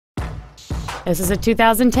This is a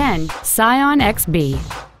 2010 Scion XB.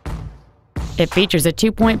 It features a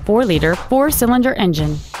 2.4-liter four-cylinder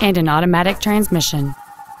engine and an automatic transmission.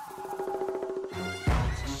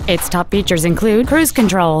 Its top features include cruise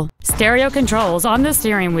control, stereo controls on the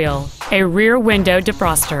steering wheel, a rear window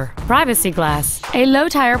defroster, privacy glass, a low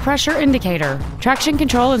tire pressure indicator, traction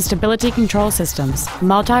control and stability control systems,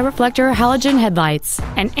 multi-reflector halogen headlights,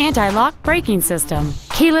 an anti-lock braking system,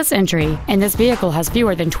 keyless entry, and this vehicle has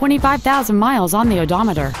fewer than 25,000 miles on the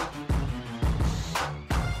odometer.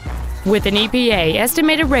 With an EPA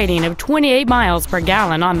estimated rating of 28 miles per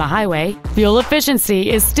gallon on the highway, fuel efficiency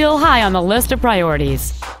is still high on the list of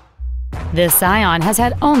priorities. This Scion has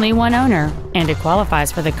had only one owner, and it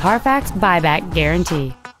qualifies for the Carfax buyback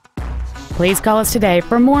guarantee. Please call us today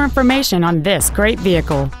for more information on this great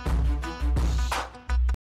vehicle.